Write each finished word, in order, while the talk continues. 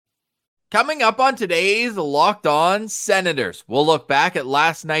Coming up on today's Locked On Senators, we'll look back at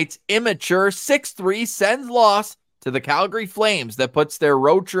last night's immature 6-3 Sens loss to the Calgary Flames that puts their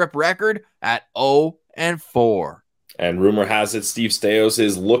road trip record at 0-4. And rumor has it Steve Staios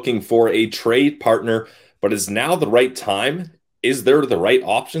is looking for a trade partner, but is now the right time? Is there the right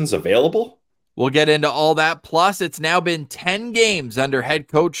options available? We'll get into all that. Plus, it's now been 10 games under head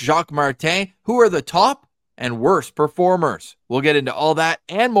coach Jacques Martin. Who are the top and worst performers? We'll get into all that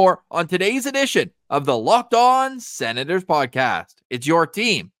and more on today's edition of the Locked On Senators podcast. It's your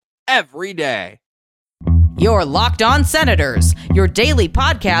team every day. Your Locked On Senators, your daily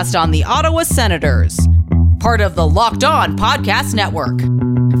podcast on the Ottawa Senators. Part of the Locked On Podcast Network.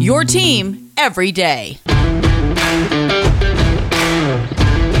 Your team every day.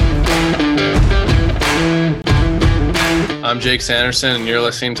 I'm Jake Sanderson, and you're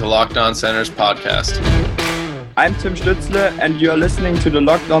listening to Locked On Senators podcast. I'm Tim Stützle, and you're listening to the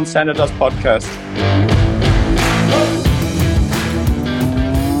Locked On Senators podcast.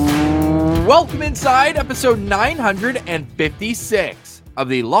 Welcome inside episode 956 of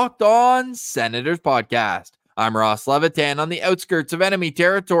the Locked On Senators podcast. I'm Ross Levitan on the outskirts of enemy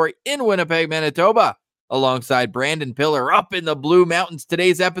territory in Winnipeg, Manitoba, alongside Brandon Pillar up in the Blue Mountains.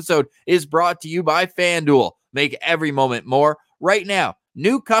 Today's episode is brought to you by FanDuel. Make every moment more. Right now,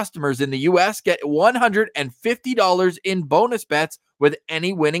 new customers in the U.S. get $150 in bonus bets with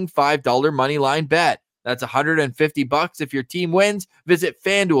any winning $5 moneyline bet. That's $150 if your team wins. Visit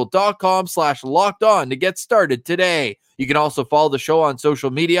FanDuel.com/lockedon to get started today. You can also follow the show on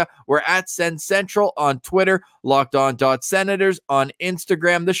social media. We're at Send Central on Twitter, LockedOn.Senators on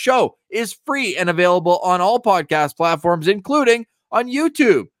Instagram. The show is free and available on all podcast platforms, including on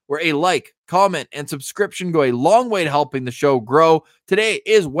YouTube, where a like, comment, and subscription go a long way to helping the show grow. Today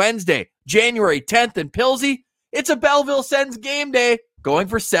is Wednesday, January 10th, and Pilsy, it's a Belleville Sens game day, going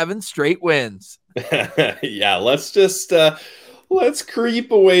for 7 straight wins. Yeah, let's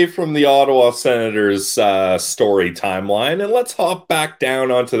creep away from the Ottawa Senators story timeline, and let's hop back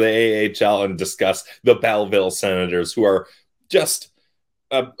down onto the AHL and discuss the Belleville Senators, who are just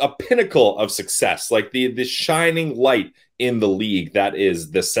a pinnacle of success, like the shining light in the league that is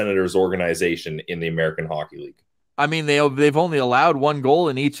the Senators organization in the American Hockey League. I mean, they've only allowed 1 goal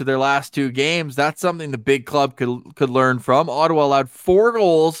in each of their last 2 games. That's something the big club could learn from. Ottawa allowed 4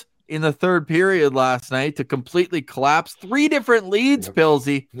 goals in the third period last night to completely collapse 3 different leads,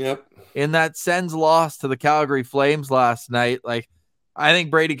 Pilsy. Yep. In that Sens loss to the Calgary Flames last night. Like, I think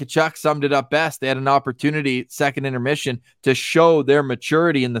Brady Tkachuk summed it up best. They had an opportunity, second intermission, to show their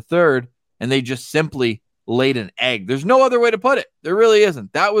maturity in the third, and they just simply laid an egg. There's no other way to put it. There really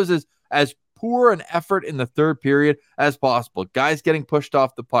isn't. That was as poor an effort in the third period as possible. Guys getting pushed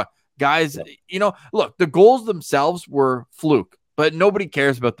off the puck. Guys, look, the goals themselves were fluke, but nobody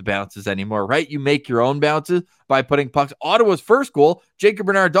cares about the bounces anymore, right? You make your own bounces by putting pucks. Ottawa's first goal, Jacob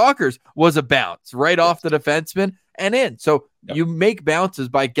Bernard-Dockers, was a bounce right off the defenseman and in. So you make bounces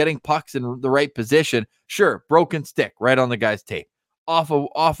by getting pucks in the right position. Sure, broken stick right on the guy's tape.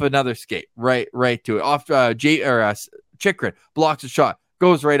 Off another skate, right to it. Off Chikrin blocks a shot,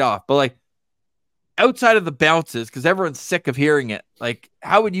 goes right off. But like outside of the bounces, because everyone's sick of hearing it, like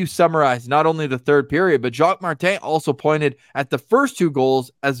how would you summarize not only the third period, but Jacques Martin also pointed at the first 2 goals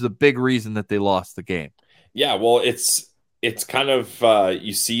as the big reason that they lost the game? Yeah, well, it's kind of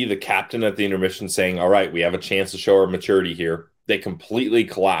you see the captain at the intermission saying, all right, we have a chance to show our maturity here. They completely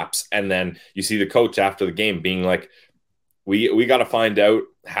collapse. And then you see the coach after the game being like, we got to find out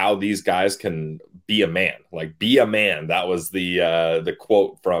how these guys can be a man. Like, be a man. That was the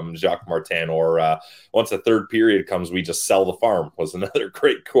quote from Jacques Martin. Or once the third period comes, we just sell the farm was another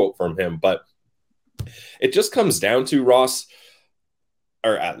great quote from him. But it just comes down to, Ross,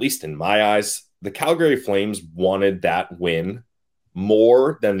 or at least in my eyes, the Calgary Flames wanted that win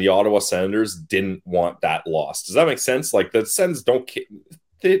more than the Ottawa Senators didn't want that loss. Does that make sense? Like, the Sens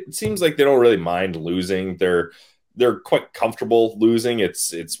it seems like they don't really mind losing. They're quite comfortable losing.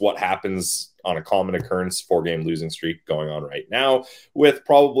 It's what happens on a common occurrence, 4-game losing streak going on right now, with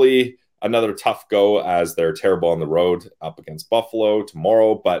probably another tough go as they're terrible on the road up against Buffalo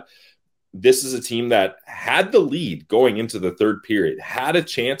tomorrow. But this is a team that had the lead going into the third period, had a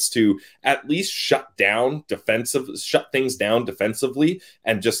chance to at least shut things down defensively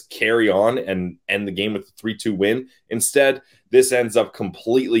and just carry on and end the game with a 3-2 win. Instead, this ends up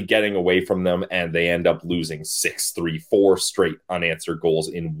completely getting away from them, and they end up losing 6-3, 4 straight unanswered goals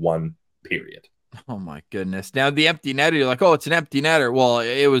in 1 period. Oh my goodness. Now the empty netter, you're like, oh, it's an empty netter. Well,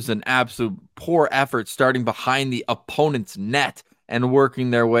 it was an absolute poor effort starting behind the opponent's net and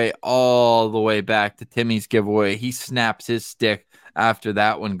working their way all the way back to Timmy's giveaway. He snaps his stick after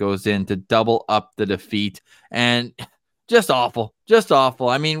that one goes in to double up the defeat. And just awful.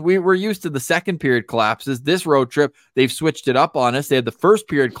 I mean, we're used to the second period collapses. This road trip, they've switched it up on us. They had the first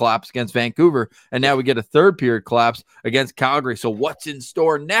period collapse against Vancouver, and now we get a third period collapse against Calgary. So what's in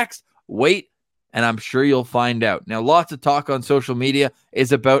store next? Wait, and I'm sure you'll find out. Now, lots of talk on social media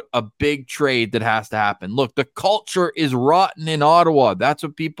is about a big trade that has to happen. Look, the culture is rotten in Ottawa. That's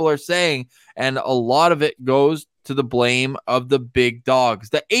what people are saying, and a lot of it goes to the blame of the big dogs,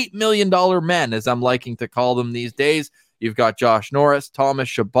 the $8 million men, as I'm liking to call them these days. You've got Josh Norris, Thomas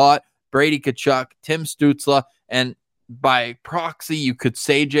Chabot, Brady Tkachuk, Tim Stützle, and by proxy, you could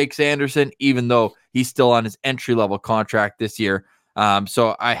say Jake Sanderson, even though he's still on his entry-level contract this year.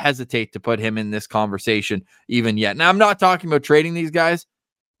 So I hesitate to put him in this conversation even yet. Now, I'm not talking about trading these guys,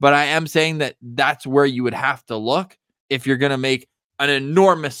 but I am saying that that's where you would have to look if you're going to make an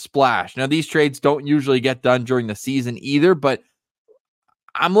enormous splash. Now, these trades don't usually get done during the season either, but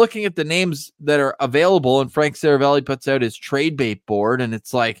I'm looking at the names that are available, and Frank Saravelli puts out his trade bait board, and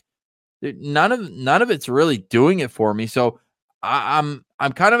it's like none of it's really doing it for me. So I'm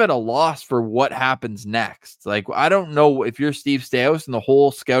kind of at a loss for what happens next. Like, I don't know if you're Steve Staios and the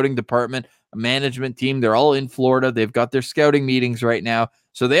whole scouting department, management team, they're all in Florida. They've got their scouting meetings right now.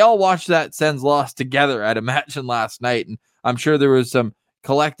 So they all watched that Sens loss together, I'd imagine, last night. And I'm sure there was some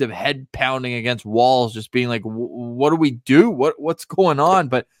collective head pounding against walls, just being like, what do we do? What's going on?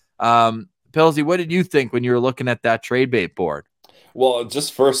 But Pilsy, what did you think when you were looking at that trade bait board? Well,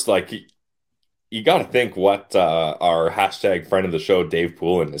 just first, like, you got to think what our hashtag friend of the show, Dave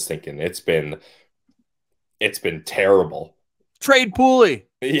Poulin, is thinking. It's been terrible. Trade Pooley.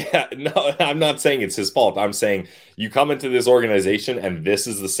 Yeah, no, I'm not saying it's his fault. I'm saying you come into this organization and this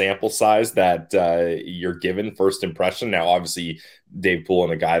is the sample size that you're given first impression. Now, obviously, Dave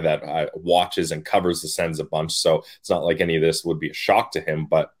Poulin, a guy that watches and covers the Sens a bunch, so it's not like any of this would be a shock to him.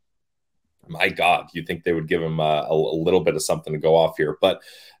 But my God, you'd think they would give him a little bit of something to go off here. But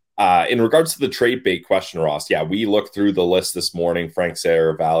in regards to the trade bait question, Ross, yeah, we looked through the list this morning. Frank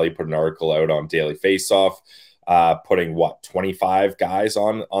Saravelli put an article out on Daily Faceoff, putting 25 guys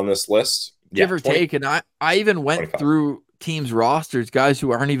on this list, give or take. And I even went 25 through teams rosters, guys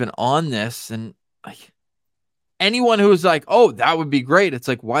who aren't even on this, and like anyone who's like, oh, that would be great. It's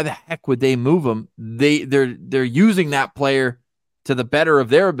like, why the heck would they move them? They're using that player to the better of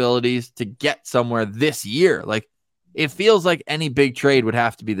their abilities to get somewhere this year. Like, it feels like any big trade would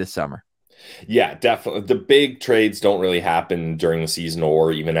have to be this summer. Yeah, definitely. The big trades don't really happen during the season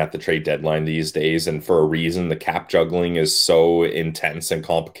or even at the trade deadline these days. And for a reason, the cap juggling is so intense and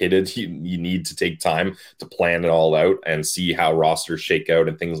complicated. You need to take time to plan it all out and see how rosters shake out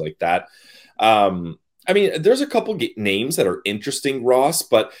and things like that. I mean, there's a couple names that are interesting, Ross,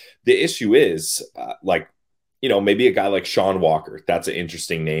 but the issue is maybe a guy like Sean Walker. That's an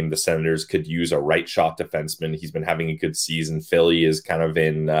interesting name. The Senators could use a right shot defenseman. He's been having a good season. Philly is kind of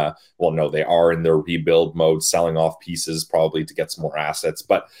in, they are in their rebuild mode, selling off pieces probably to get some more assets.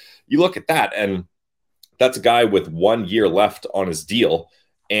 But you look at that, and that's a guy with 1 year left on his deal.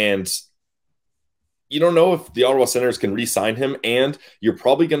 And you don't know if the Ottawa Senators can re-sign him, and you're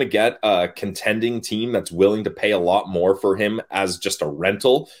probably going to get a contending team that's willing to pay a lot more for him as just a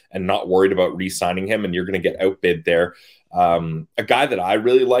rental and not worried about re-signing him, and you're going to get outbid there. A guy that I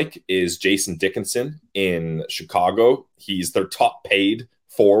really like is Jason Dickinson in Chicago. He's their top paid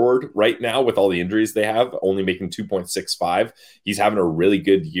forward right now with all the injuries they have, only making 2.65. He's having a really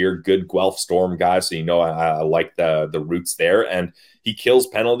good year, good Guelph Storm guy, so I like the roots there, and he kills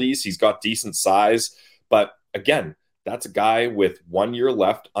penalties. He's got decent size, but again, that's a guy with 1 year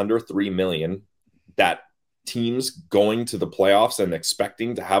left, under $3 million, that teams going to the playoffs and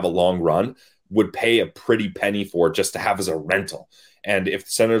expecting to have a long run would pay a pretty penny for just to have as a rental. And if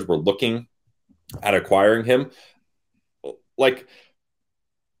the Senators were looking at acquiring him, like,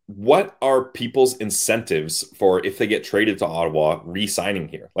 what are people's incentives for, if they get traded to Ottawa, re-signing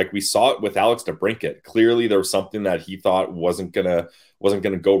here? Like, we saw it with Alex DeBrincat. Clearly there was something that he thought wasn't gonna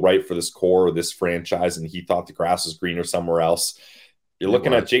go right for this core or this franchise, and he thought the grass was greener somewhere else. You're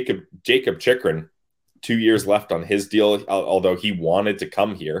looking at Jacob Chychrun, 2 years left on his deal, although he wanted to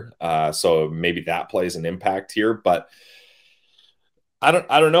come here. So maybe that plays an impact here, but I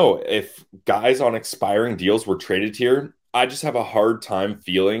don't know if guys on expiring deals were traded here. I just have a hard time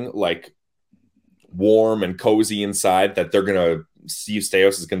feeling like warm and cozy inside that Steve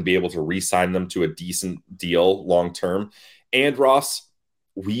Staios is going to be able to re-sign them to a decent deal long-term. And Ross,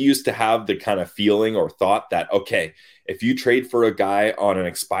 we used to have the kind of feeling or thought that, okay, if you trade for a guy on an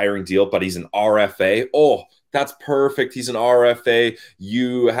expiring deal, but he's an RFA, That's perfect. He's an RFA.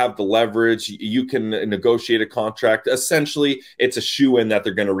 You have the leverage. You can negotiate a contract. Essentially, it's a shoe-in that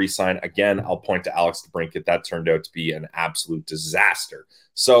they're going to re-sign. Again, I'll point to Alex DeBrincat. That turned out to be an absolute disaster.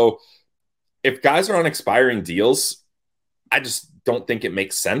 So if guys are on expiring deals, I just don't think it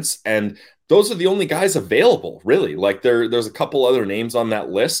makes sense. And those are the only guys available, really. Like there's a couple other names on that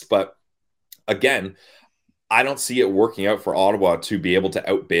list, but again, I don't see it working out for Ottawa to be able to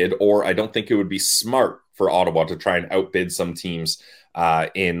outbid, or I don't think it would be smart for Ottawa to try and outbid some teams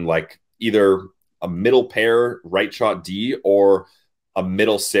in like either a middle pair right shot D or a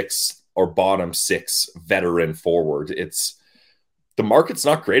middle six or bottom six veteran forward. The market's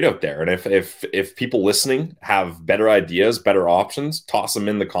not great out there. And if people listening have better ideas, better options, toss them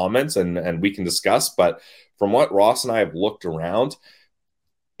in the comments and we can discuss. But from what Ross and I have looked around,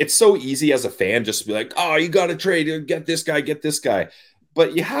 it's so easy as a fan just to be like, oh, you got to trade, get this guy.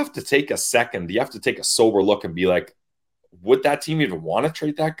 But you have to take a second. You have to take a sober look and be like, would that team even want to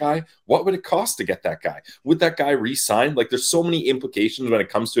trade that guy? What would it cost to get that guy? Would that guy re-sign? Like, there's so many implications when it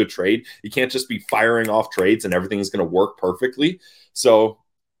comes to a trade. You can't just be firing off trades and everything's going to work perfectly. So,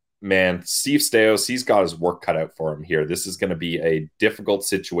 man, Steve Staios, he's got his work cut out for him here. This is going to be a difficult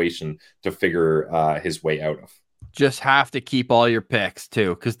situation to figure his way out of. Just have to keep all your picks,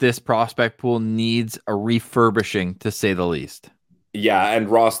 too, because this prospect pool needs a refurbishing, to say the least. Yeah, and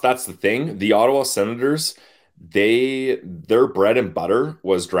Ross, that's the thing. The Ottawa Senators, their bread and butter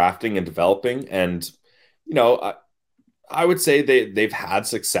was drafting and developing. And, you know, I would say they've had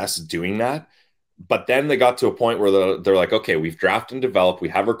success doing that. But then they got to a point where they're like, okay, we've drafted and developed. We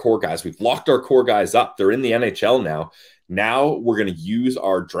have our core guys. We've locked our core guys up. They're in the NHL now. Now we're going to use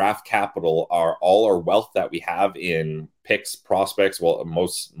our draft capital, all our wealth that we have in picks, prospects, well,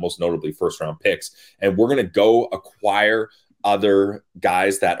 most notably first-round picks, and we're going to go acquire other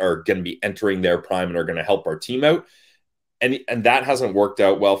guys that are going to be entering their prime and are going to help our team out. And that hasn't worked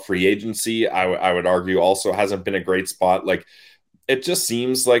out well. Free agency, I would argue, also hasn't been a great spot. Like, it just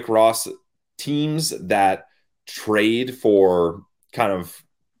seems like, Ross, teams that trade for kind of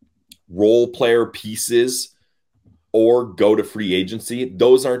role player pieces or go to free agency,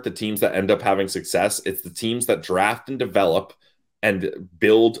 those aren't the teams that end up having success. It's the teams that draft and develop and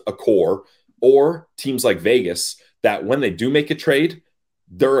build a core, or teams like Vegas that when they do make a trade,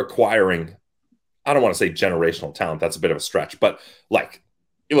 they're acquiring, I don't want to say generational talent. That's a bit of a stretch, but like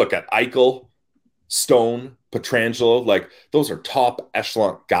you look at Eichel, Stone, Pietrangelo, like those are top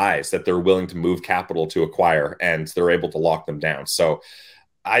echelon guys that they're willing to move capital to acquire, and they're able to lock them down. So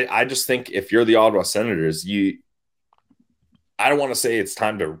I just think if you're the Ottawa Senators, I don't want to say it's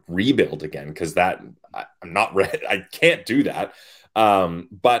time to rebuild again, because I'm not ready. I can't do that.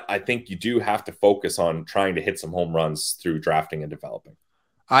 But I think you do have to focus on trying to hit some home runs through drafting and developing.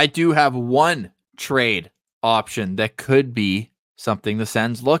 I do have one trade option that could be something the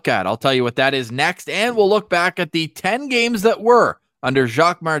Sens look at. I'll tell you what that is next, and we'll look back at the 10 games that were under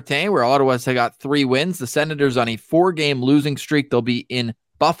Jacques Martin, where Ottawa's got 3 wins. The Senators on a 4-game losing streak. They'll be in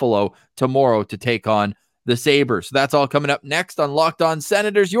Buffalo tomorrow to take on the Sabres. So that's all coming up next on Locked On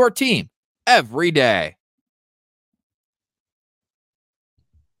Senators, your team every day.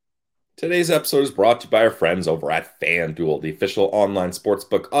 Today's episode is brought to you by our friends over at FanDuel, the official online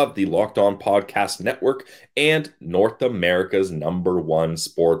sportsbook of the Locked On Podcast Network and North America's #1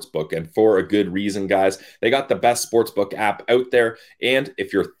 sportsbook. And for a good reason, guys. They got the best sportsbook app out there. And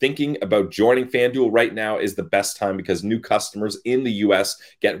if you're thinking about joining FanDuel right now is the best time, because new customers in the U.S.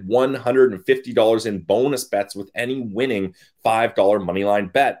 get $150 in bonus bets with any winning $5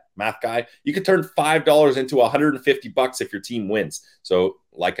 moneyline bet. Math guy, you could turn $5 into $150 if your team wins. So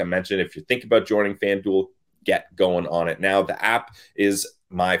like I mentioned, if you think about joining FanDuel, get going on it now. The app is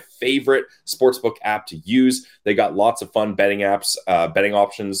my favorite sportsbook app to use. They got lots of fun betting apps, betting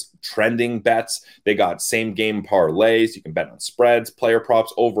options, trending bets. They got same game parlays. You can bet on spreads, player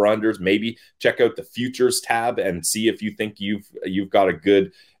props, over-unders. Maybe check out the futures tab and see if you think you've got a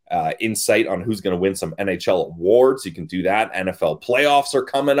good insight on who's going to win some NHL awards. You can do that. NFL playoffs are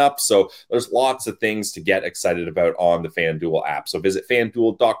coming up. So there's lots of things to get excited about on the FanDuel app. So visit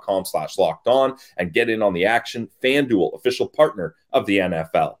FanDuel.com/lockedon and get in on the action. FanDuel, official partner of the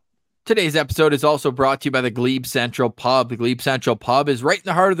NFL. Today's episode is also brought to you by the Glebe Central Pub. The Glebe Central Pub is right in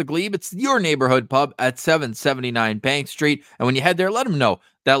the heart of the Glebe. It's your neighborhood pub at 779 Bank Street. And when you head there, let them know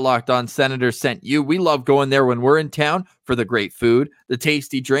that Locked On Senators sent you. We love going there when we're in town for the great food, the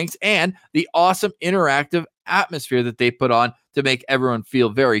tasty drinks, and the awesome interactive atmosphere that they put on to make everyone feel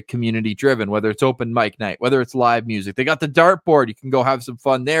very community driven, whether it's open mic night, whether it's live music. They got the dartboard. You can go have some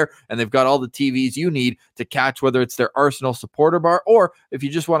fun there. And they've got all the TVs you need to catch, whether it's their Arsenal supporter bar, or if you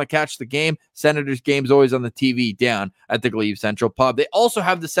just want to catch the game, Senators game's always on the TV down at the Glebe Central Pub. They also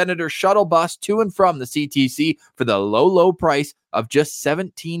have the Senators shuttle bus to and from the CTC for the low price of just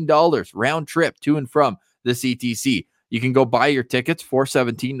 $17 round trip to and from the CTC. You can go buy your tickets for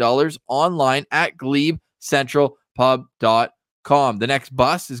 $17 online at GlebeCentralPub.com. The next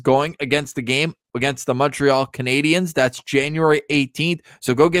bus is going against the game against the Montreal Canadiens. That's January 18th.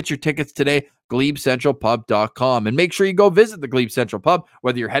 So go get your tickets today, GlebeCentralPub.com. And make sure you go visit the Glebe Central Pub,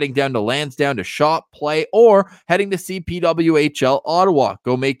 whether you're heading down to Lansdowne to shop, play, or heading to CPWHL Ottawa.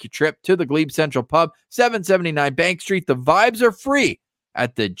 Go make your trip to the Glebe Central Pub, 779 Bank Street. The vibes are free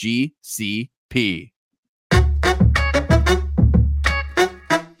at the GCP.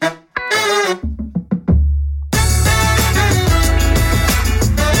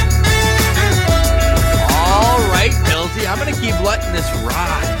 I'm going to keep letting this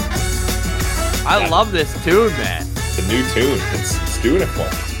ride. I love this tune, man. It's a new tune. It's doing it for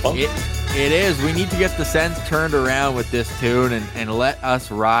us. It's fun. It is. We need to get the Sens turned around with this tune and let us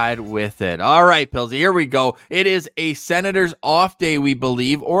ride with it. All right, Pillsy, here we go. It is a Senators off day, we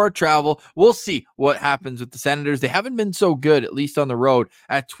believe, or a travel. We'll see what happens with the Senators. They haven't been so good, at least on the road,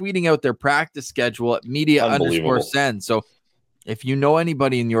 at tweeting out their practice schedule at media_Sens. So if you know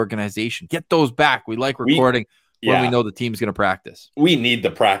anybody in the organization, get those back. We like recording when we know the team's going to practice. We need the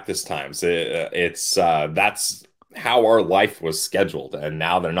practice times. It's that's how our life was scheduled, and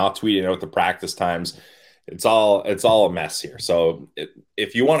now they're not tweeting out the practice times. It's all a mess here. So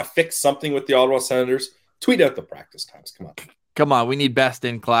if you want to fix something with the Ottawa Senators, tweet out the practice times. Come on, we need best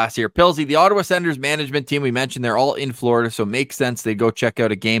in class here. Pillsy, the Ottawa Senators management team, we mentioned they're all in Florida, so it makes sense they go check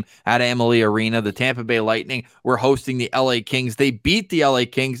out a game at Amalie Arena. The Tampa Bay Lightning were hosting the LA Kings. They beat the LA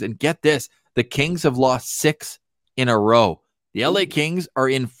Kings, and get this, the Kings have lost 6 in a row. The LA Kings are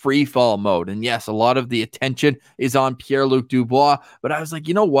in free fall mode. And yes, a lot of the attention is on Pierre-Luc Dubois, but I was like,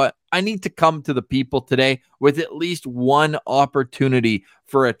 you know what? I need to come to the people today with at least one opportunity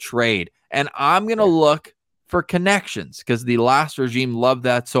for a trade. And I'm going to look for connections because the last regime loved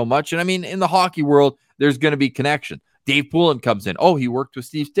that so much. And I mean, in the hockey world, there's going to be connection. Dave Poulin comes in. Oh, he worked with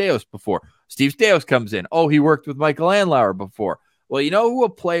Steve Staios before. Steve Staios comes in. Oh, he worked with Michael Andlauer before. Well, you know who a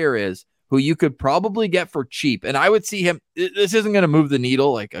player is who you could probably get for cheap. And I would see him, this isn't going to move the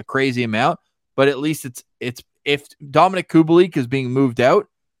needle like a crazy amount, but at least it's if Dominic Kubalik is being moved out,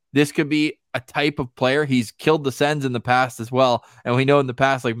 this could be a type of player. He's killed the Sens in the past as well. And we know in the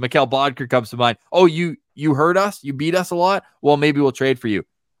past, like Mikhail Bodker comes to mind. Oh, you hurt us? You beat us a lot? Well, maybe we'll trade for you.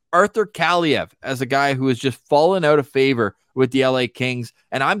 Arthur Kaliev as a guy who has just fallen out of favor with the LA Kings.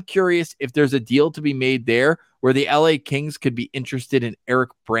 And I'm curious if there's a deal to be made there where the LA Kings could be interested in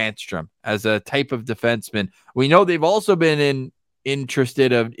Eric Brandstrom as a type of defenseman. We know they've also been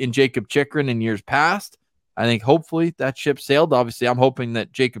interested in Jacob Chychrun in years past. I think hopefully that ship sailed. Obviously, I'm hoping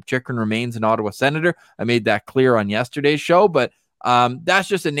that Jacob Chychrun remains an Ottawa Senator. I made that clear on yesterday's show, but that's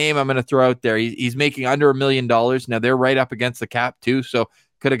just a name I'm going to throw out there. He's making under $1 million. Now, they're right up against the cap, too, so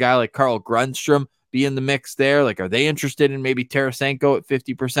could a guy like Carl Grundstrom be in the mix there? Like, are they interested in maybe Tarasenko at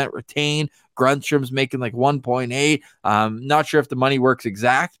 50% retain? Grundstrom's making like 1.8. Not sure if the money works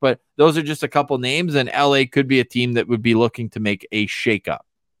exact, but those are just a couple names, and LA could be a team that would be looking to make a shakeup.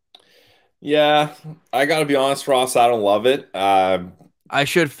 Yeah, I got to be honest, Ross, I don't love it. I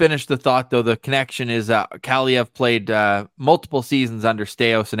should finish the thought, though. The connection is Kaliev played multiple seasons under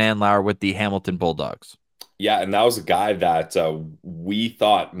Staios and Andlauer with the Hamilton Bulldogs. Yeah, and that was a guy that we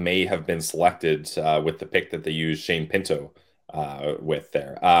thought may have been selected with the pick that they used Shane Pinto with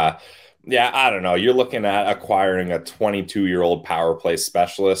there. Yeah, I don't know. You're looking at acquiring a 22-year-old power play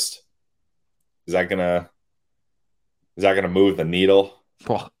specialist. Is that gonna move the needle?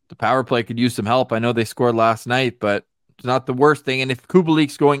 Well, the power play could use some help. I know they scored last night, but it's not the worst thing. And if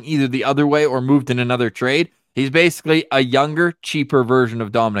Kubalik's going either the other way or moved in another trade, he's basically a younger, cheaper version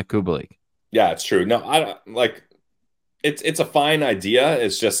of Dominic Kubalik. Yeah, it's true. No, I don't like. It's a fine idea.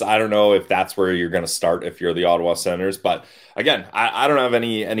 It's just I don't know if that's where you're going to start if you're the Ottawa Senators. But again, I don't have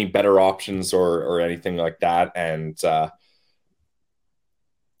any better options or anything like that. And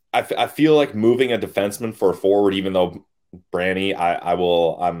I feel like moving a defenseman for a forward, even though Branny,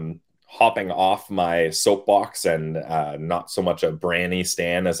 I'm hopping off my soapbox and not so much a Branny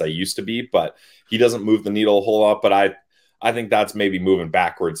stan as I used to be. But he doesn't move the needle a whole lot. But I think that's maybe moving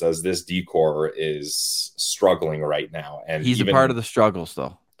backwards as this decor is struggling right now. And he's a part of the struggles,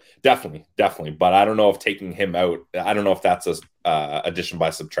 though. Definitely. But I don't know if taking him out, I don't know if that's a addition by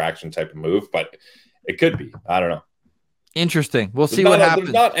subtraction type of move. But It could be. I don't know. Interesting. We'll see what happens.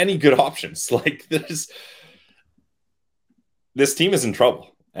 There's not any good options. Like this team is in trouble.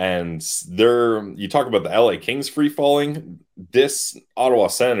 And you talk about the LA Kings free falling. This Ottawa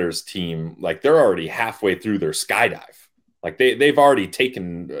Senators team, like they're already halfway through their skydive. Like they've already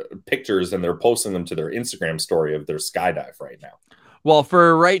taken pictures and they're posting them to their Instagram story of their skydive right now. Well,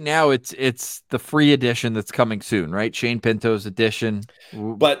 for right now, it's the free edition that's coming soon, right? Shane Pinto's edition.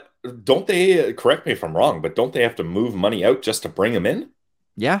 But don't they, correct me if I'm wrong, but don't they have to move money out just to bring him in?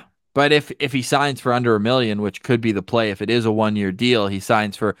 Yeah. But if he signs for under $1 million, which could be the play, if it is a 1-year deal, he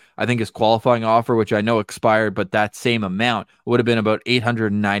signs for, I think his qualifying offer, which I know expired, but that same amount would have been about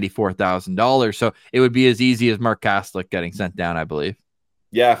 $894,000. So it would be as easy as Mark Kastlick getting sent down, I believe.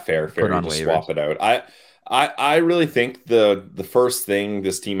 Yeah, fair. You just swap it out. I really think the first thing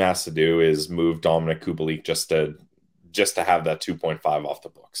this team has to do is move Dominic Kubalik just to have that 2.5 off the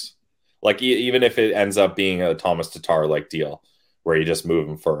books. Like even if it ends up being a Thomas Tatar like deal, where you just move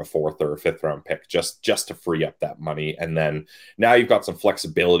him for a 4th or a 5th round pick, just to free up that money. And then now you've got some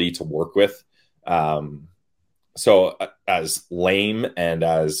flexibility to work with. So as lame and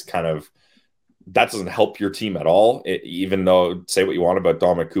as kind of, that doesn't help your team at all. Even though, say what you want about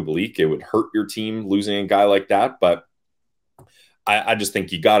Dominic Kubalik, it would hurt your team losing a guy like that. But I just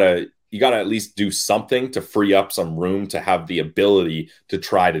think you gotta at least do something to free up some room to have the ability to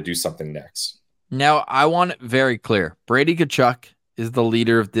try to do something next. Now, I want it very clear. Brady Tkachuk is the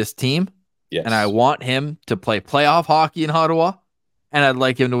leader of this team, yes, and I want him to play playoff hockey in Ottawa, and I'd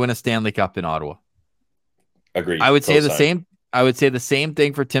like him to win a Stanley Cup in Ottawa. Agreed. I would say the same. I would say the same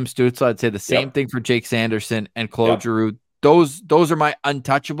thing for Tim Stützle. I'd say the same thing for Jake Sanderson and Claude Giroux. Those are my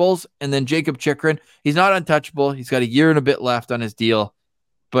untouchables. And then Jacob Chychrun, he's not untouchable. He's got a year and a bit left on his deal,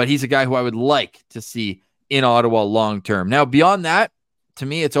 but he's a guy who I would like to see in Ottawa long term. Now, beyond that, to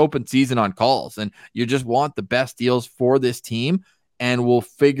me, it's open season on calls, and you just want the best deals for this team, and we'll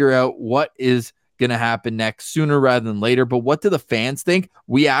figure out what is going to happen next sooner rather than later. But what do the fans think?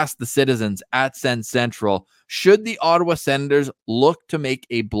 We asked the citizens at Send Central, should the Ottawa Senators look to make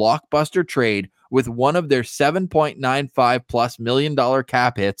a blockbuster trade with one of their $7.95+ million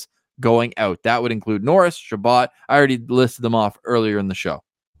cap hits going out? That would include Norris, Chabot. I already listed them off earlier in the show.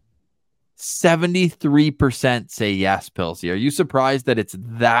 73% say yes, Pilsy. Are you surprised that it's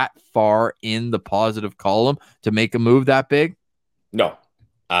that far in the positive column to make a move that big? No.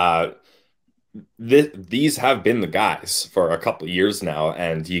 These have been the guys for a couple of years now,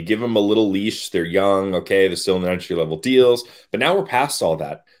 and you give them a little leash. They're young. Okay, they're still in their entry-level deals, but now we're past all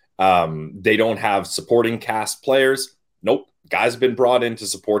that. They don't have supporting cast players. Nope. Guys have been brought in to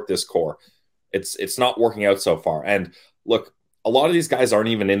support this core. It's not working out so far. And look, a lot of these guys aren't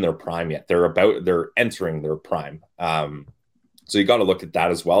even in their prime yet. They're entering their prime. So you got to look at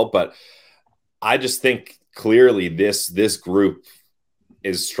that as well. But I just think clearly this group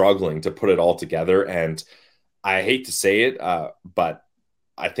is struggling to put it all together. And I hate to say it, but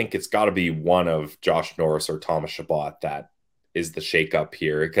I think it's got to be one of Josh Norris or Thomas Chabot that is the shakeup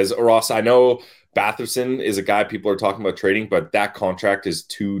here. Because Ross, I know Batherson is a guy people are talking about trading, but that contract is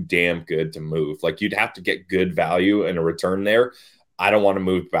too damn good to move. Like, you'd have to get good value in a return there. I don't want to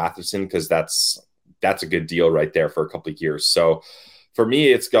move Batherson because that's a good deal right there for a couple of years. So for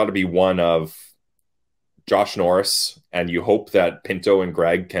me, it's got to be one of Josh Norris, and you hope that Pinto and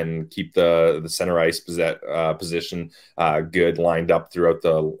Greg can keep the center ice position good lined up throughout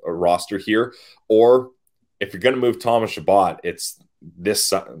the roster here. Or if you're going to move Thomas Chabot, it's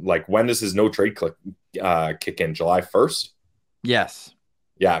this, like, when does his no trade kick in? July 1st? Yes.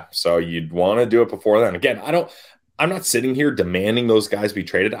 Yeah. So you'd want to do it before then. Again, I'm not sitting here demanding those guys be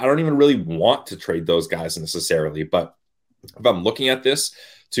traded. I don't even really want to trade those guys necessarily, but if I'm looking at this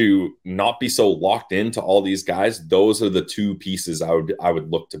to not be so locked into all these guys, those are the two pieces I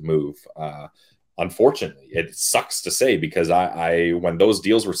would look to move. Unfortunately, it sucks to say, because I when those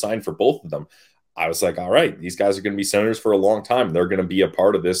deals were signed for both of them, I was like, all right, these guys are going to be Senators for a long time. They're going to be a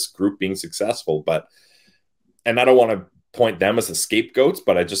part of this group being successful. And I don't want to point them as the scapegoats,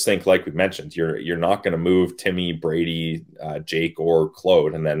 but I just think, like we mentioned, you're not going to move Timmy, Brady, Jake, or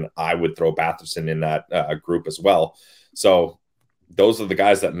Claude. And then I would throw Batherson in that group as well. So those are the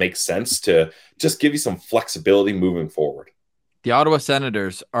guys that make sense to just give you some flexibility moving forward. The Ottawa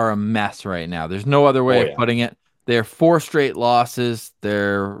Senators are a mess right now. There's no other way of putting it. They're 4 straight losses.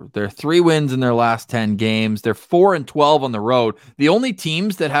 They're 3 wins in their last 10 games. They're 4-12 on the road. The only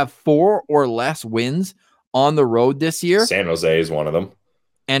teams that have 4 or less wins on the road this year, San Jose is one of them,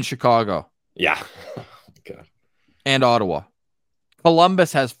 and Chicago. Yeah. God. And Ottawa.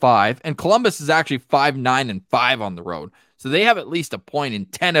 Columbus has 5, and Columbus is actually 5-9-5 on the road. So they have at least a point in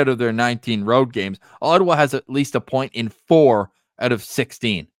 10 out of their 19 road games. Ottawa has at least a point in 4 out of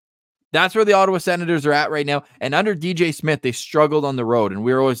 16. That's where the Ottawa Senators are at right now. And under DJ Smith, they struggled on the road. And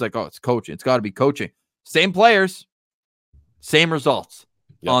we were always like, oh, it's coaching. It's got to be coaching. Same players, same results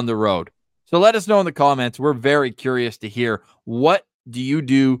on the road. So let us know in the comments. We're very curious to hear, what do you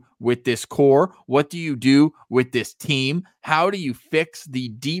do with this core? What do you do with this team? How do you fix the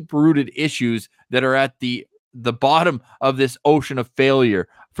deep-rooted issues that are at the bottom of this ocean of failure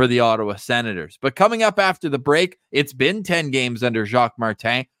for the Ottawa Senators? But coming up after the break, it's been 10 games under Jacques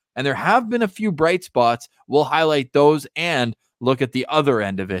Martin, and there have been a few bright spots. We'll highlight those and look at the other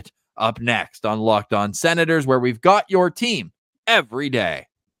end of it up next on Locked On Senators, where we've got your team every day.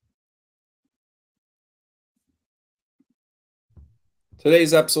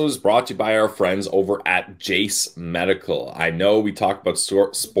 Today's episode is brought to you by our friends over at Jace Medical. I know we talk about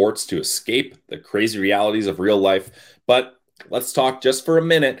sports to escape the crazy realities of real life, but let's talk just for a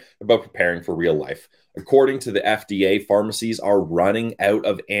minute about preparing for real life. According to the FDA, pharmacies are running out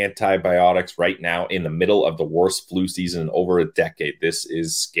of antibiotics right now in the middle of the worst flu season in over a decade. This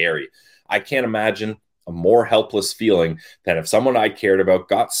is scary. I can't imagine a more helpless feeling than if someone I cared about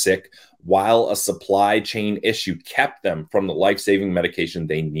got sick while a supply chain issue kept them from the life-saving medication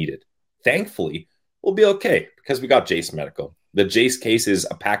they needed. Thankfully, we'll be okay because we got Jace Medical. The Jace case is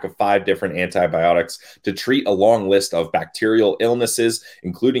a pack of 5 different antibiotics to treat a long list of bacterial illnesses,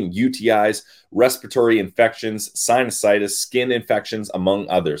 including UTIs, respiratory infections, sinusitis, skin infections, among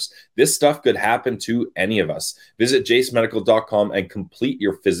others. This stuff could happen to any of us. Visit jacemedical.com and complete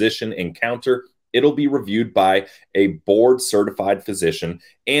your physician encounter. It'll be reviewed by a board-certified physician,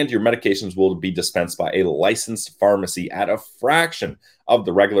 and your medications will be dispensed by a licensed pharmacy at a fraction of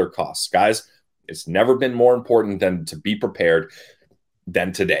the regular costs. Guys, it's never been more important than to be prepared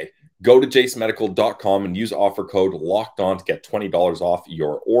than today. Go to jacemedical.com and use offer code LOCKEDON to get $20 off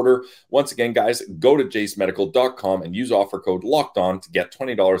your order. Once again, guys, go to jacemedical.com and use offer code LOCKEDON to get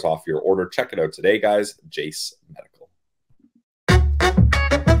 $20 off your order. Check it out today, guys. Jace Medical.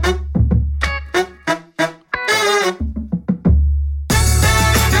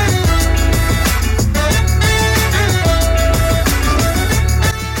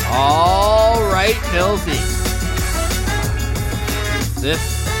 Millsy.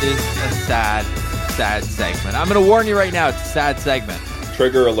 This is a sad segment. I'm going to warn you right now, it's a sad segment.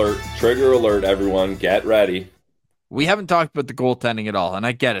 Trigger alert, everyone. Get ready. We haven't talked about the goaltending at all, and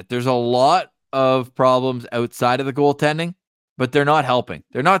I get it. There's a lot of problems outside of the goaltending, but they're not helping.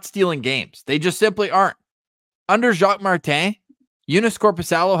 They're not stealing games. They just simply aren't. Under Jacques Martin, Joonas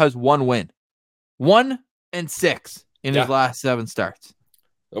Korpisalo has 1 win. 1-6 in his last 7 starts.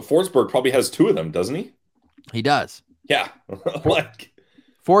 Forsberg probably has 2 of them, doesn't he? He does. Yeah.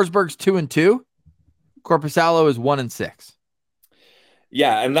 Forsberg's 2-2. Korpisalo is 1-6.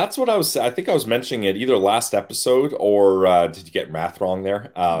 Yeah, and that's what I think I was mentioning it either last episode or did you get math wrong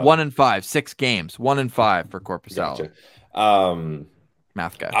there? 1-5, 6 games. 1-5 for Korpisalo. Gotcha.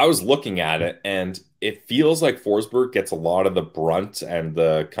 Math guy. I was looking at it, and it feels like Forsberg gets a lot of the brunt and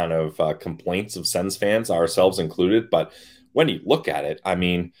the kind of complaints of Sens fans, ourselves included, but when you look at it, I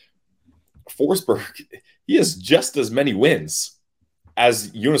mean, Forsberg, he has just as many wins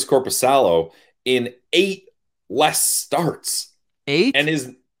as Joonas Korpisalo in 8 less starts. 8?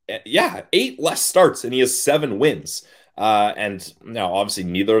 And 8 less starts, and he has 7 wins. And now, obviously,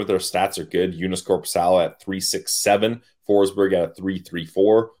 neither of their stats are good. Joonas Korpisalo at 3.67, Forsberg at a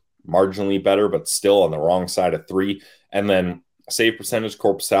 3.34, marginally better, but still on the wrong side of 3. And then save percentage,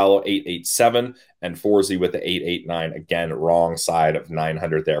 Korpisalo 8.87, and Forsey with the 8.89. Again, wrong side of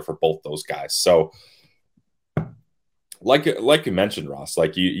 900 there for both those guys. So, like you mentioned, Ross,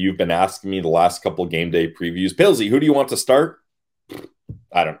 like you've been asking me the last couple of game day previews, Pillsy, who do you want to start?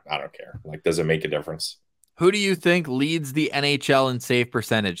 I don't care. Like, does it make a difference? Who do you think leads the NHL in save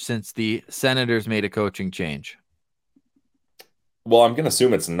percentage since the Senators made a coaching change? Well, I'm going to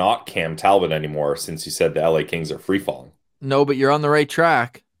assume it's not Cam Talbot anymore since you said the LA Kings are free falling. No, but you're on the right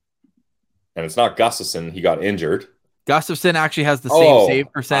track. And it's not Gustafsson. He got injured. Gustafsson actually has the same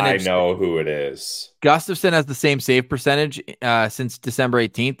save percentage. I know who it is. Gustafsson has the same save percentage since December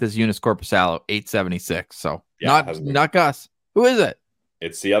 18th as Joonas Korpisalo, 8.76. So not Gus. Who is it?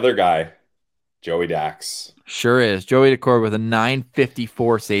 It's the other guy. Joey Dax. Sure is. Joey Decor with a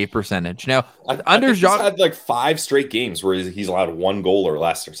 954 save percentage. Now, I under think Jacques, he's had like 5 straight games where he's allowed 1 goal or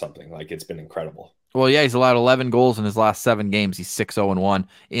less or something. Like, it's been incredible. well, yeah, he's allowed 11 goals in his last 7 games. He's 6-0-1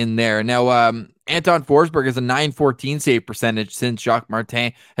 in there. Now, Anton Forsberg has a 914 save percentage since Jacques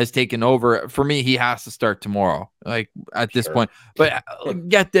Martin has taken over. For me, he has to start tomorrow, like at this point. But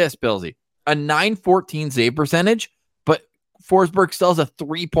get this, Billsy, a 914 save percentage, but Forsberg still has a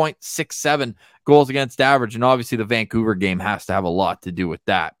 3.67 goals against average. And obviously the Vancouver game has to have a lot to do with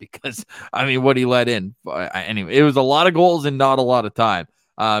that because, I mean, what he let in. Anyway, it was a lot of goals and not a lot of time.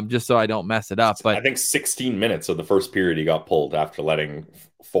 Just so I don't mess it up. But I think 16 minutes of the first period he got pulled after letting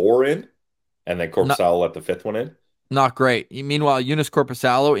 4 in, and then Corpusalo let the 5th one in. Not great. Meanwhile, Eunice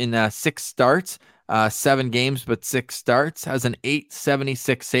Corpusalo in 6 starts, 7 games, but 6 starts, has an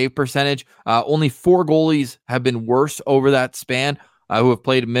 876 save percentage. Only 4 goalies have been worse over that span, who have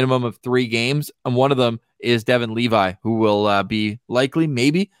played a minimum of 3 games. And one of them is Devin Levi, who will be likely,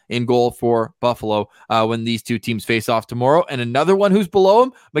 maybe, in goal for Buffalo when these two teams face off tomorrow. And another one who's below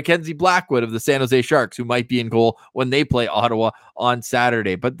him, Mackenzie Blackwood of the San Jose Sharks, who might be in goal when they play Ottawa on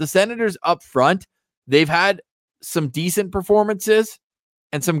Saturday. But the Senators up front, they've had some decent performances,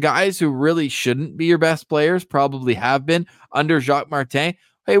 and some guys who really shouldn't be your best players probably have been under Jacques Martin.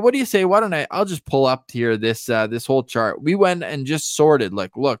 Hey, what do you say? Why don't I'll just pull up here this whole chart. We went and just sorted,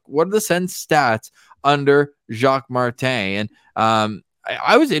 like, look, what are the Sens stats under Jacques Martin? And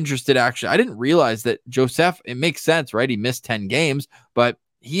I was interested, actually. I didn't realize that Joseph, it makes sense, right? He missed 10 games, but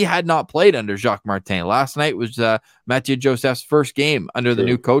he had not played under Jacques Martin. Last night was Mathieu Joseph's first game under the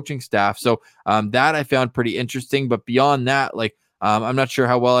new coaching staff. So that I found pretty interesting. But beyond that, like, I'm not sure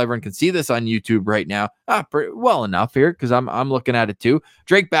how well everyone can see this on YouTube right now. Well enough here because I'm looking at it too.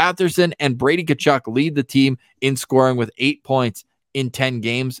 Drake Batherson and Brady Tkachuk lead the team in scoring with 8 points in 10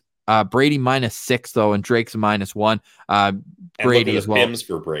 games. Brady -6 though, and Drake's -1. Brady as well. Pims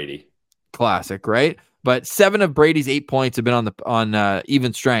for Brady. Classic, right? But 7 of Brady's 8 points have been on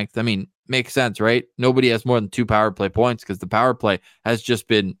even strength. I mean, makes sense, right? Nobody has more than 2 power play points because the power play has just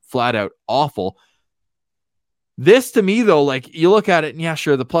been flat out awful. This to me though, like you look at it and yeah,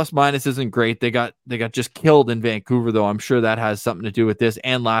 sure, the plus minus isn't great. They got just killed in Vancouver though. I'm sure that has something to do with this.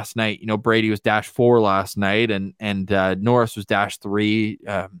 And last night, you know, Brady was -4 last night, and Norris was -3.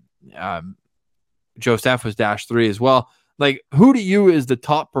 Joseph was -3 as well. Like, who to you is the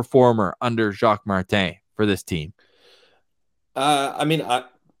top performer under Jacques Martin for this team? I mean, I'm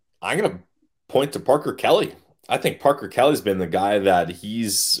gonna point to Parker Kelly. I think Parker Kelly's been the guy that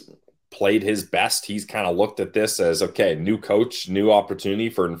he's played his best. He's kind of looked at this as, okay, new coach, new opportunity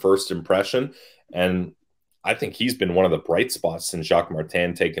for an first impression. And I think he's been one of the bright spots since Jacques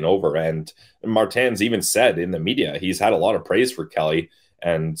Martin taken over. And Martin's even said in the media, he's had a lot of praise for Kelly.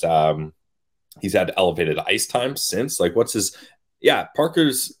 And he's had elevated ice time since. Like,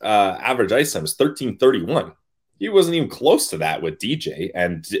 Parker's average ice time is 13:31. He wasn't even close to that with DJ.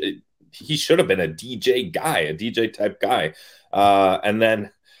 And he should have been a DJ guy, a DJ type guy. And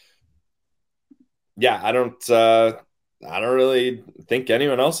then, I don't really think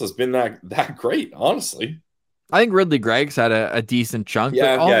anyone else has been that great, honestly. I think Ridley Gregg's had a decent chunk.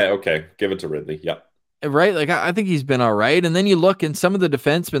 Okay. Give it to Ridley. Yep. Right? Like, I think he's been all right. And then you look in some of the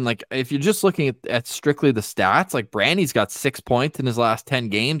defensemen, like if you're just looking at strictly the stats, like Brandy's got 6 points in his last 10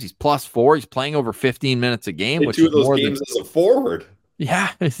 games. He's +4. He's playing over 15 minutes a game, which 2 is of those more games as a forward.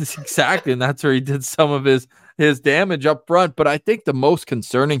 Yeah, exactly. And that's where he did some of his damage up front. But I think the most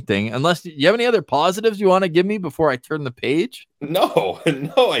concerning thing, unless you have any other positives you want to give me before I turn the page? No,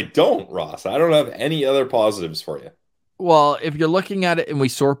 I don't, Ross. I don't have any other positives for you. Well, if you're looking at it and we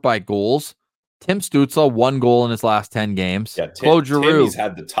sort by goals, Tim Stützle, 1 goal in his last 10 games. Yeah, Claude Giroux. He's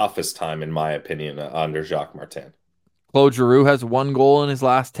had the toughest time, in my opinion, under Jacques Martin. Claude Giroux has 1 goal in his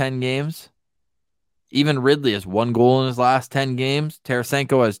last 10 games. Even Ridley has 1 goal in his last 10 games.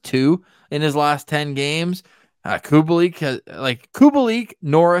 Tarasenko has 2 in his last 10 games. Kubalik,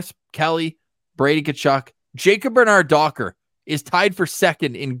 Norris, Kelly, Brady Tkachuk, Jacob Bernard Docker is tied for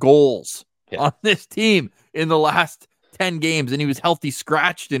second in goals on this team in the last 10 games, and he was healthy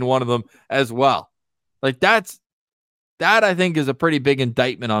scratched in one of them as well. Like that I think is a pretty big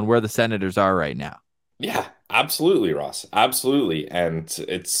indictment on where the Senators are right now. Yeah, absolutely, Ross. Absolutely. And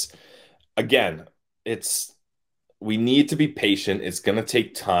we need to be patient. It's going to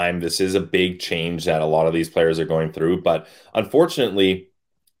take time. This is a big change that a lot of these players are going through, but unfortunately,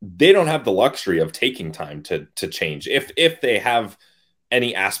 they don't have the luxury of taking time to change. If they have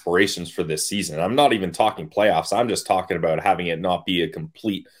any aspirations for this season, I'm not even talking playoffs. I'm just talking about having it not be a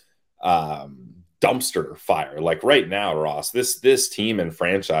complete dumpster fire. Like right now, Ross, this team and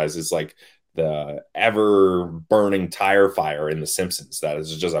franchise is like the ever burning tire fire in The Simpsons. That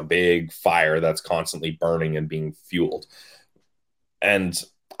is just a big fire that's constantly burning and being fueled. And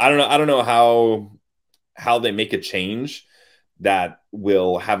I don't know how they make a change that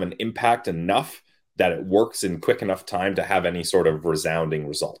will have an impact enough that it works in quick enough time to have any sort of resounding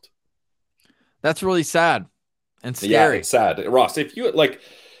result. That's really sad and scary. Yeah, it's sad. Ross, if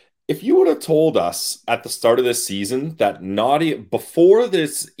you would have told us at the start of this season that before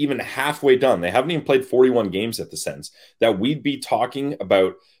this even halfway done, they haven't even played 41 games at the Sens, that we'd be talking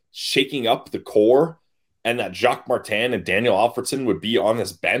about shaking up the core and that Jacques Martin and Daniel Alfredsson would be on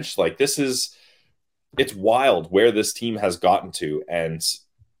this bench. Like, it's wild where this team has gotten to and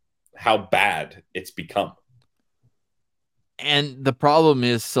how bad it's become. And the problem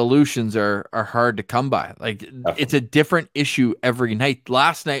is solutions are hard to come by. Like, definitely. It's a different issue every night.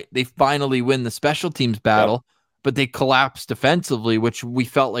 Last night, they finally win the special teams battle, but they collapsed defensively, which we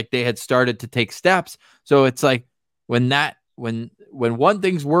felt like they had started to take steps. So it's like when one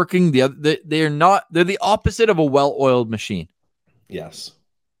thing's working, the other, they're the opposite of a well-oiled machine. Yes.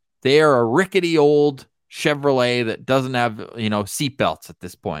 They are a rickety old Chevrolet that doesn't have, seatbelts at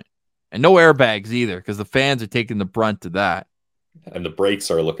this point. And no airbags either, because the fans are taking the brunt of that. And the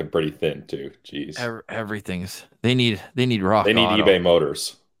brakes are looking pretty thin too. Jeez. Everything's they need rock. They need auto. eBay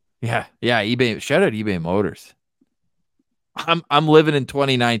Motors. Yeah, eBay. Shout out eBay Motors. I'm living in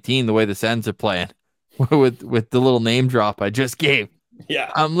 2019 the way the Sens are playing with the little name drop I just gave.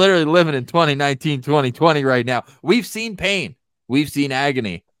 Yeah. I'm literally living in 2019, 2020 right now. We've seen pain. We've seen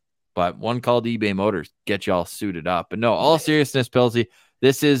agony. But one called eBay Motors get you all suited up. But no, all seriousness, Pilsy,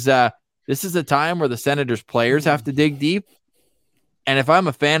 this is a time where the Senators players have to dig deep. And if I'm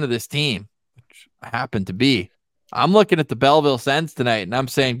a fan of this team, which I happen to be, I'm looking at the Belleville Sens tonight and I'm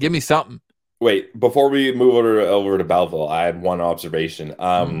saying, give me something. Wait, before we move over to Belleville, I had one observation.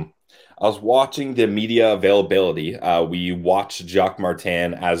 I was watching the media availability. We watched Jacques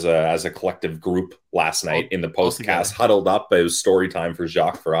Martin as a collective group last night in the postcast, huddled up. It was story time for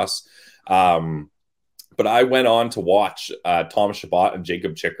Jacques for us. But I went on to watch Thomas Chabot and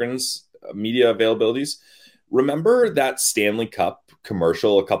Jacob Chikrin's media availabilities. Remember that Stanley Cup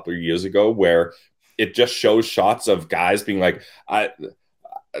commercial a couple of years ago where it just shows shots of guys being like, I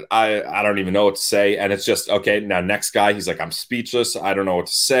don't even know what to say. And it's just, okay, now next guy, he's like, I'm speechless. I don't know what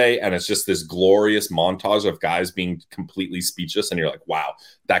to say. And it's just this glorious montage of guys being completely speechless. And you're like, wow,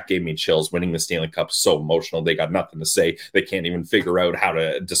 that gave me chills. Winning the Stanley Cup is so emotional. They got nothing to say. They can't even figure out how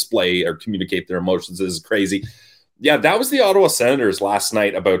to display or communicate their emotions. This is crazy. Yeah, that was the Ottawa Senators last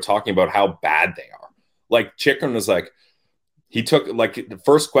night about talking about how bad they are. Like, Chikrin was like, he took, like, the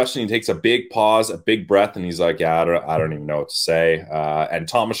first question, he takes a big pause, a big breath, and he's like, yeah, I don't even know what to say. And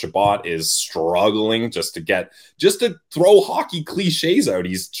Thomas Chabot is struggling just to throw hockey cliches out.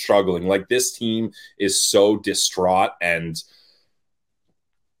 He's struggling. Like, this team is so distraught, and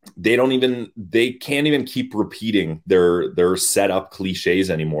they can't even keep repeating their setup cliches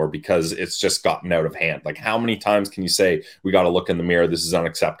anymore because it's just gotten out of hand. Like, how many times can you say, we got to look in the mirror, this is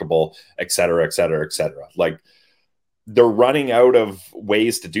unacceptable, et cetera, et cetera, et cetera? Like, they're running out of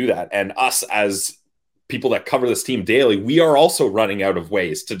ways to do that. And us as people that cover this team daily, we are also running out of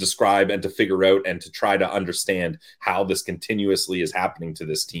ways to describe and to figure out and to try to understand how this continuously is happening to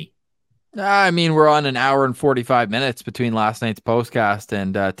this team. I mean, we're on an hour and 45 minutes between last night's postcast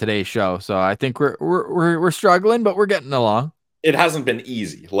and today's show. So I think we're struggling, but we're getting along. It hasn't been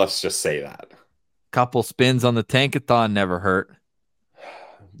easy. Let's just say that. Couple spins on the tankathon never hurt.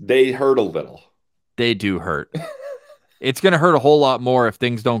 They hurt a little. They do hurt. It's going to hurt a whole lot more if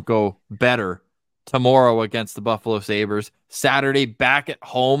things don't go better tomorrow against the Buffalo Sabres. Saturday, back at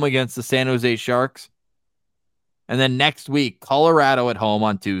home against the San Jose Sharks. And then next week, Colorado at home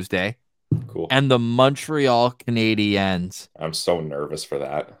on Tuesday. Cool. And the Montreal Canadiens. I'm so nervous for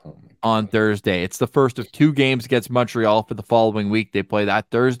that. On Thursday. It's the first of two games against Montreal for the following week. They play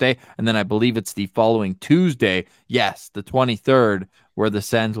that Thursday, and then I believe it's the following Tuesday, yes, the 23rd, where the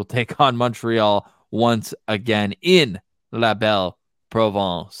Sens will take on Montreal once again in La Belle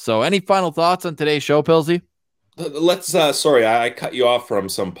Provence. So any final thoughts on today's show, Pilsy? Let's, sorry, I cut you off from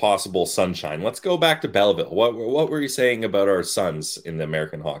some possible sunshine. Let's go back to Belleville. What were you saying about our Sons in the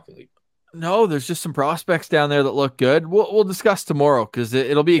American Hockey League? No, there's just some prospects down there that look good. We'll discuss tomorrow because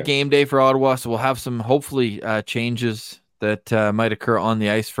it'll be a game day for Ottawa, so we'll have some hopefully changes that might occur on the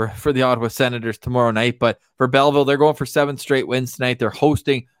ice for the Ottawa Senators tomorrow night. But for Belleville, they're going for 7 straight wins tonight. They're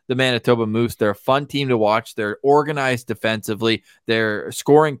hosting the Manitoba Moose. They're a fun team to watch. They're organized defensively. They're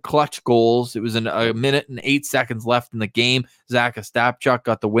scoring clutch goals. It was a minute and 8 seconds left in the game. Zach Ostapchuk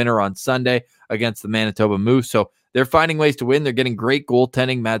got the winner on Sunday against the Manitoba Moose. So they're finding ways to win. They're getting great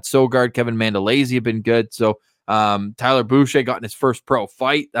goaltending. Matt Sogard, Kevin Mandolese have been good. So Tyler Boucher got in his first pro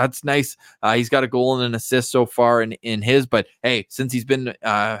fight. That's nice. He's got a goal and an assist so far in his, but hey, since he's been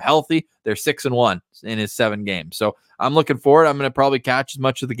healthy, they're 6-1 in his 7 games. So I'm looking forward. I'm going to probably catch as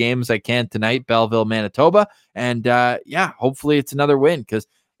much of the game as I can tonight, Belleville, Manitoba. And hopefully it's another win, because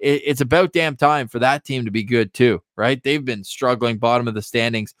it's about damn time for that team to be good too, right? They've been struggling bottom of the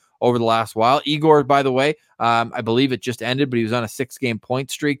standings over the last while. Igor, by the way, I believe it just ended, but he was on a 6-game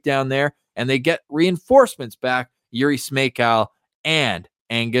point streak down there. And they get reinforcements back, Yuri Smekal and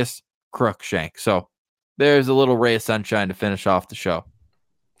Angus Cruikshank. So there's a little ray of sunshine to finish off the show.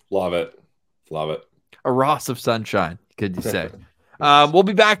 Love it. A Ross of sunshine, could you say? We'll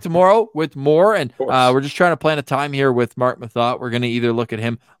be back tomorrow with more, and we're just trying to plan a time here with Mark Mathot. We're going to either look at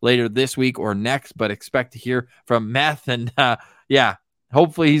him later this week or next, but expect to hear from Meth. And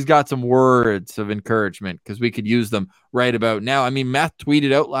hopefully he's got some words of encouragement, because we could use them right about now. I mean, Meth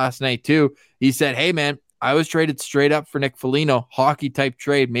tweeted out last night too. He said, hey man, I was traded straight up for Nick Foligno, hockey type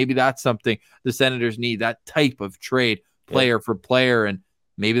trade. Maybe that's something the Senators need, that type of trade, player for player. And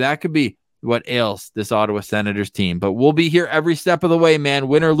maybe that could be what ails this Ottawa Senators team. But we'll be here every step of the way, man.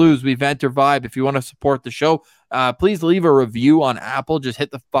 Win or lose, we vent or vibe. If you want to support the show, please leave a review on Apple. Just hit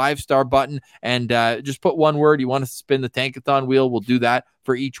the 5-star button and just put one word you want to spin the Tankathon wheel. We'll do that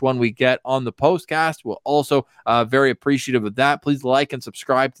for each one we get on the postcast. We'll also very appreciative of that. Please like and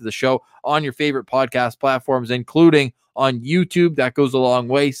subscribe to the show on your favorite podcast platforms, including on YouTube. That goes a long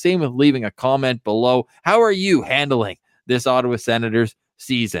way. Same with leaving a comment below. How are you handling this Ottawa Senators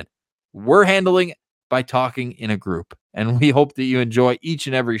season? We're handling it by talking in a group, and we hope that you enjoy each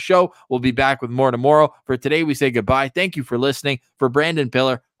and every show. We'll be back with more tomorrow. For today, we say goodbye. Thank you for listening. For Brandon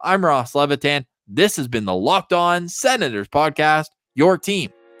Pillar, I'm Ross Levitan. This has been the Locked On Senators podcast, your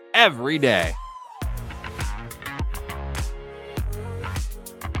team every day.